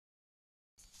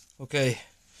Okay,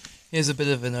 here's a bit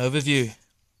of an overview.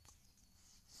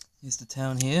 Here's the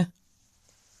town here.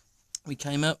 We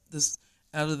came up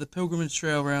out of the pilgrimage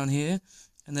trail around here,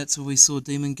 and that's where we saw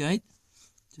Demon Gate.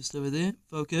 Just over there.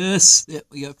 Focus. Yep,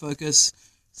 we got focus.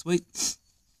 Sweet.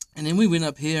 And then we went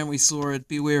up here and we saw a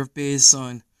Beware of Bears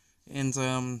sign. And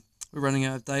we're running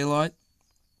out of daylight.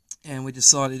 And we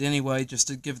decided anyway just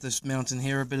to give this mountain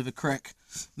here a bit of a crack.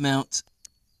 Mount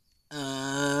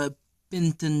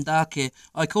Bentandake.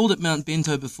 I called it Mount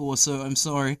Bento before, so I'm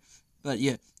sorry. But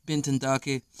yeah,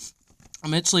 Bentandake.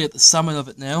 I'm actually at the summit of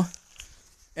it now.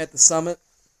 At the summit.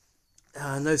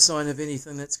 No sign of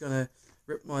anything that's going to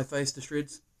rip my face to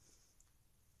shreds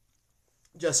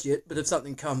just yet, but if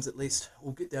something comes, at least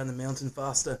we'll get down the mountain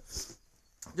faster.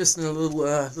 Just in a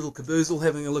little caboozle,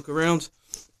 having a look around.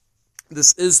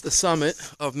 This is the summit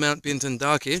of Mount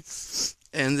Bentandake,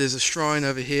 and there's a shrine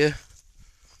over here.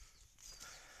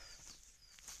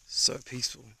 So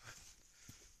peaceful.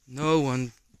 No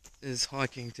one is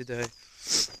hiking today.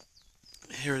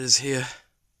 Here it is here.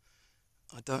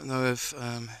 I don't know if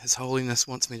His Holiness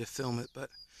wants me to film it, but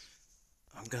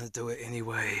I'm going to do it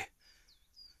anyway.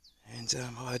 And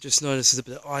I just noticed there's a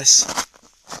bit of ice.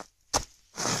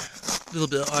 A little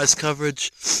bit of ice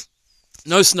coverage.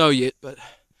 No snow yet, but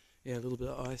yeah, a little bit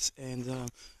of ice. And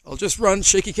I'll just run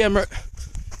shaky camera.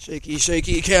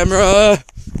 Shaky camera.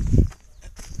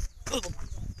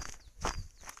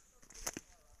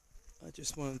 I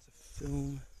just wanted to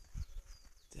film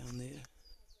down there.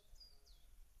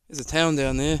 There's a town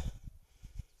down there.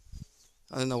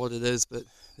 I don't know what it is, but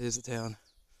there's a town.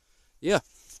 Yeah.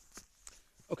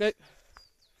 Okay.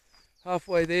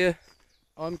 Halfway there.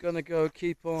 I'm going to go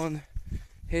keep on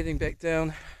heading back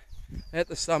down at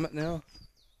the summit now.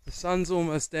 The sun's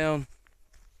almost down.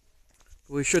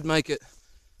 We should make it.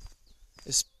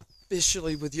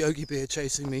 Especially with Yogi Bear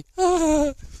chasing me.